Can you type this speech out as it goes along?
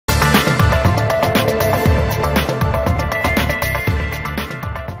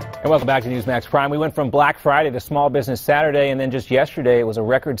And welcome back to Newsmax Prime. We went from Black Friday to Small Business Saturday, and then just yesterday it was a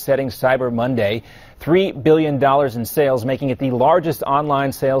record-setting Cyber Monday. $3 billion in sales, making it the largest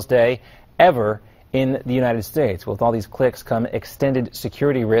online sales day ever in the United States. With all these clicks come extended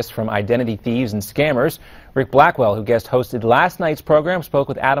security risks from identity thieves and scammers. Rick Blackwell, who guest hosted last night's program, spoke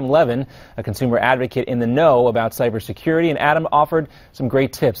with Adam Levin, a consumer advocate in the know about cybersecurity, and Adam offered some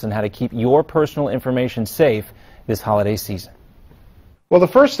great tips on how to keep your personal information safe this holiday season. Well, the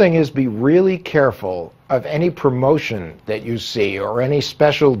first thing is be really careful of any promotion that you see or any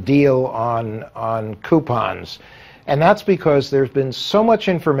special deal on coupons. And that's because there's been so much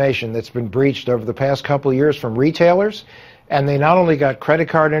information that's been breached over the past couple of years from retailers. And they not only got credit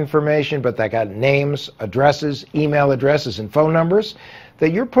card information, but they got names, addresses, email addresses, and phone numbers,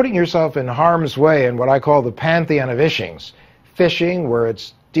 that you're putting yourself in harm's way in what I call the pantheon of phishings. Phishing, where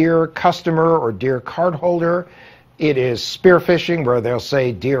it's dear customer or dear cardholder. It is spear phishing, where they'll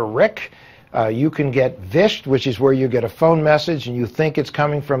say, Dear Rick. You can get vished, which is where you get a phone message and you think it's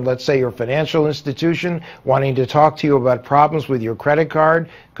coming from, let's say, your financial institution wanting to talk to you about problems with your credit card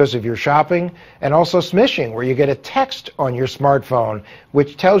because of your shopping. And also smishing, where you get a text on your smartphone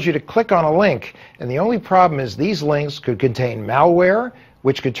which tells you to click on a link. And the only problem is these links could contain malware,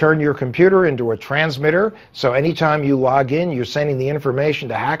 which could turn your computer into a transmitter. So anytime you log in, you're sending the information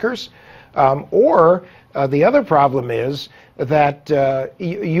to hackers. The other problem is that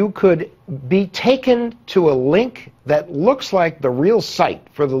you could be taken to a link that looks like the real site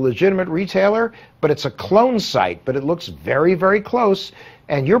for the legitimate retailer, but it's a clone site, but it looks very, very close,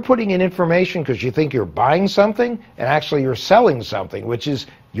 and you're putting in information because you think you're buying something, and actually you're selling something, which is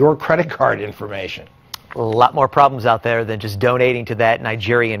your credit card information. A lot more problems out there than just donating to that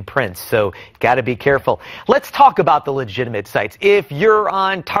Nigerian prince, so got to be careful. Let's talk about the legitimate sites. If you're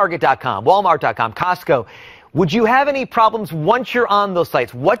on Target.com, Walmart.com, Costco, would you have any problems once you're on those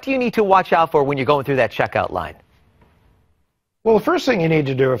sites? What do you need to watch out for when you're going through that checkout line? Well, the first thing you need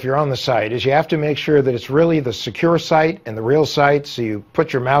to do if you're on the site is you have to make sure that it's really the secure site and the real site, so you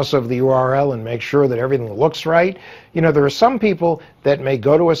put your mouse over the URL and make sure that everything looks right. You know, there are some people that may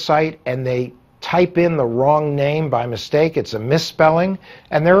go to a site and they type in the wrong name by mistake. It's a misspelling.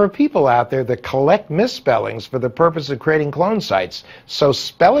 And there are people out there that collect misspellings for the purpose of creating clone sites. So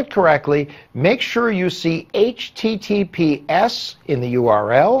spell it correctly. Make sure you see HTTPS in the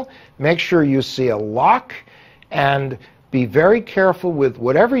URL. Make sure you see a lock. And be very careful with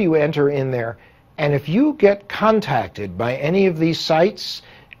whatever you enter in there. And if you get contacted by any of these sites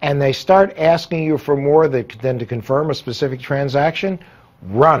and they start asking you for more than to confirm a specific transaction,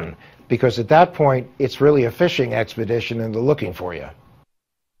 run. Because at that point, it's really a phishing expedition and they're looking for you.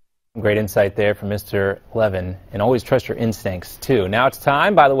 Great insight there from Mr. Levin. And always trust your instincts, too. Now it's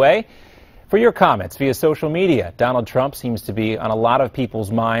time, by the way, for your comments via social media. Donald Trump seems to be on a lot of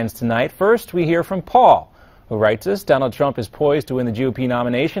people's minds tonight. First, we hear from Paul, who writes us, Donald Trump is poised to win the GOP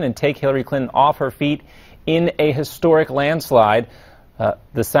nomination and take Hillary Clinton off her feet in a historic landslide.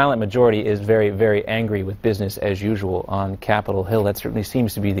 The silent majority is very, very angry with business as usual on Capitol Hill. That certainly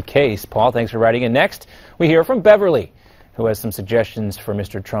seems to be the case. Paul, thanks for writing in. Next, we hear from Beverly, who has some suggestions for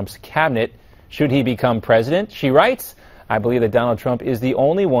Mr. Trump's cabinet should he become president. She writes, I believe that Donald Trump is the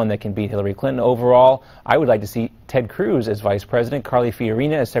only one that can beat Hillary Clinton. Overall, I would like to see Ted Cruz as vice president, Carly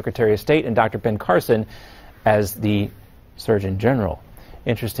Fiorina as Secretary of State, and Dr. Ben Carson as the Surgeon General.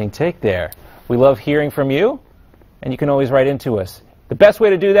 Interesting take there. We love hearing from you, and you can always write into us. The best way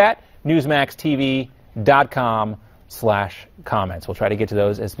to do that, newsmaxtv.com/comments. We'll try to get to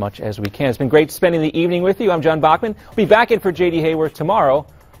those as much as we can. It's been great spending the evening with you. I'm John Bachman. We'll be back in for J.D. Hayworth tomorrow.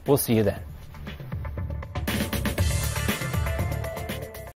 We'll see you then.